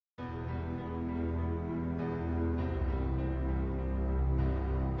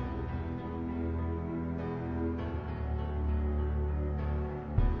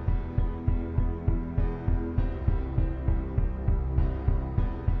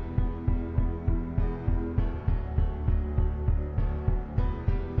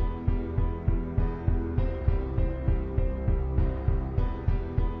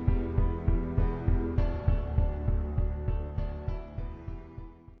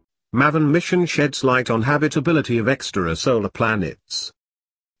MAVEN mission sheds light on habitability of extrasolar planets.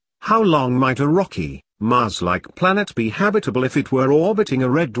 How long might a rocky, Mars-like planet be habitable if it were orbiting a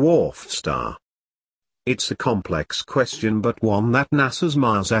red dwarf star? It's a complex question, but one that NASA's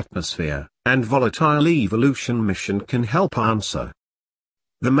Mars Atmosphere and Volatile Evolution mission can help answer.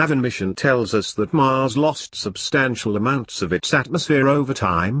 The MAVEN mission tells us that Mars lost substantial amounts of its atmosphere over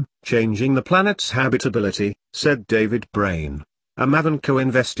time, changing the planet's habitability, said David Brain, a MAVEN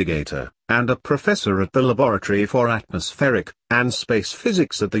co-investigator, and a professor at the Laboratory for Atmospheric and Space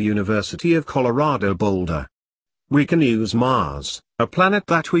Physics at the University of Colorado Boulder. We can use Mars, a planet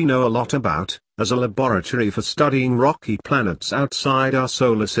that we know a lot about, as a laboratory for studying rocky planets outside our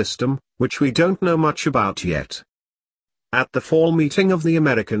solar system, which we don't know much about yet. At the fall meeting of the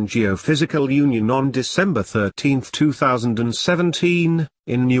American Geophysical Union on December 13, 2017,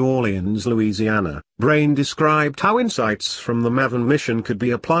 in New Orleans, Louisiana, Brain described how insights from the MAVEN mission could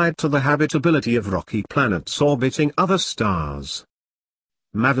be applied to the habitability of rocky planets orbiting other stars.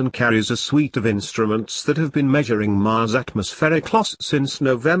 MAVEN carries a suite of instruments that have been measuring Mars' atmospheric loss since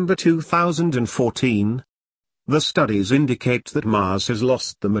November 2014. The studies indicate that Mars has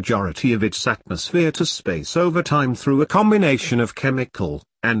lost the majority of its atmosphere to space over time through a combination of chemical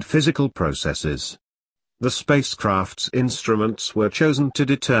and physical processes. The spacecraft's instruments were chosen to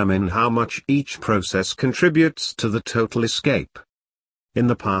determine how much each process contributes to the total escape. In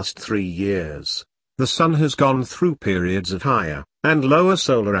the past 3 years, the Sun has gone through periods of higher and lower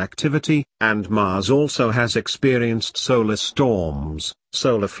solar activity, and Mars also has experienced solar storms,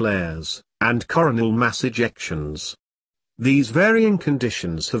 solar flares, and coronal mass ejections. These varying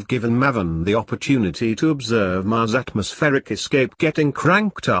conditions have given MAVEN the opportunity to observe Mars' atmospheric escape getting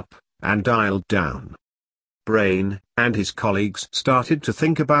cranked up and dialed down. Brain and his colleagues started to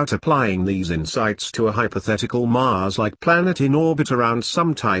think about applying these insights to a hypothetical Mars-like planet in orbit around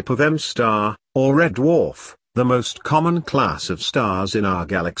some type of M star, or red dwarf, the most common class of stars in our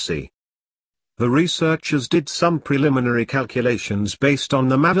galaxy. The researchers did some preliminary calculations based on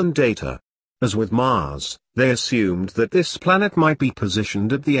the MAVEN data. As with Mars, they assumed that this planet might be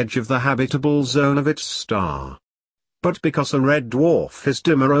positioned at the edge of the habitable zone of its star. But because a red dwarf is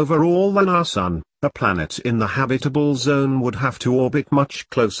dimmer overall than our Sun, a planet in the habitable zone would have to orbit much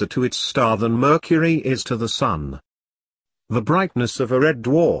closer to its star than Mercury is to the Sun. The brightness of a red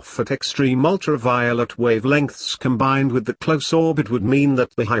dwarf at extreme ultraviolet wavelengths combined with the close orbit would mean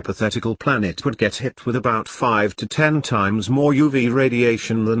that the hypothetical planet would get hit with about 5 to 10 times more UV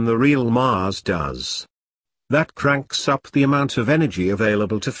radiation than the real Mars does. That cranks up the amount of energy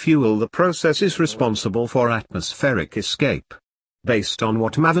available to fuel the processes responsible for atmospheric escape. Based on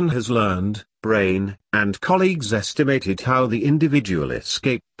what MAVEN has learned, Brain and colleagues estimated how the individual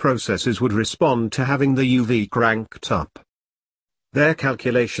escape processes would respond to having the UV cranked up. Their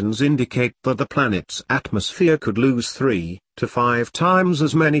calculations indicate that the planet's atmosphere could lose 3 to 5 times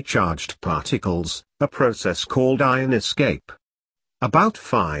as many charged particles, a process called ion escape. About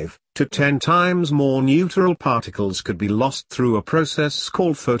 5 to 10 times more neutral particles could be lost through a process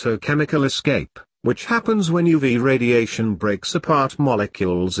called photochemical escape, which happens when UV radiation breaks apart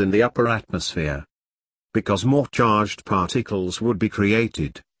molecules in the upper atmosphere. Because more charged particles would be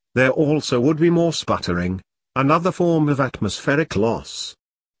created, there also would be more sputtering, another form of atmospheric loss.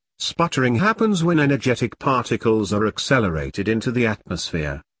 Sputtering happens when energetic particles are accelerated into the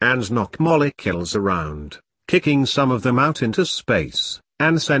atmosphere, and knock molecules around, kicking some of them out into space,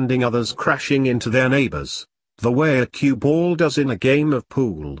 and sending others crashing into their neighbors, the way a cue ball does in a game of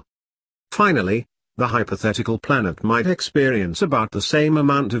pool. Finally, the hypothetical planet might experience about the same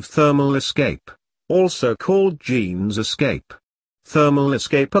amount of thermal escape, also called Jeans escape. Thermal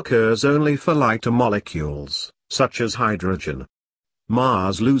escape occurs only for lighter molecules, such as hydrogen.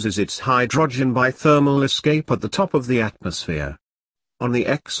 Mars loses its hydrogen by thermal escape at the top of the atmosphere. On the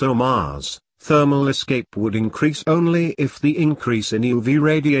ExoMars, thermal escape would increase only if the increase in UV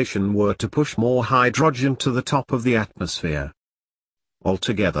radiation were to push more hydrogen to the top of the atmosphere.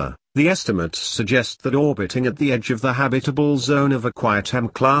 Altogether, the estimates suggest that orbiting at the edge of the habitable zone of a quiet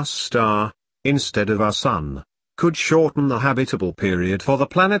M-class star, instead of our Sun, could shorten the habitable period for the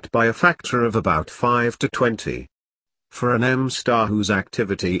planet by a factor of about 5 to 20. For an M star whose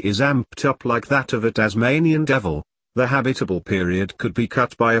activity is amped up like that of a Tasmanian devil, the habitable period could be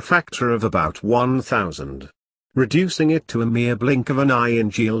cut by a factor of about 1,000, reducing it to a mere blink of an eye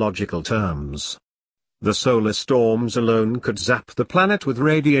in geological terms. The solar storms alone could zap the planet with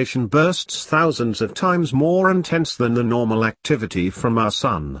radiation bursts thousands of times more intense than the normal activity from our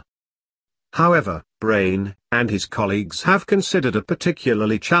Sun. However, Brain and his colleagues have considered a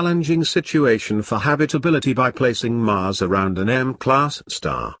particularly challenging situation for habitability by placing Mars around an M-class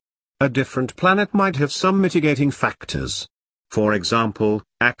star. a different planet might have some mitigating factors. For example,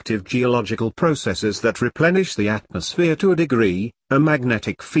 active geological processes that replenish the atmosphere to a degree, a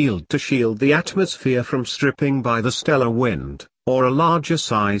magnetic field to shield the atmosphere from stripping by the stellar wind, or a larger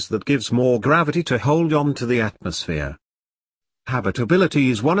size that gives more gravity to hold on to the atmosphere. Habitability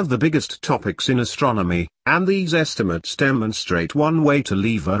is one of the biggest topics in astronomy, and these estimates demonstrate one way to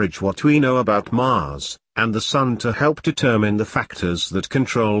leverage what we know about Mars and the Sun to help determine the factors that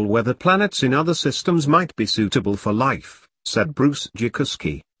control whether planets in other systems might be suitable for life, said Bruce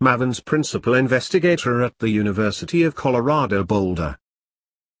Jakuski, MAVEN's principal investigator at the University of Colorado Boulder.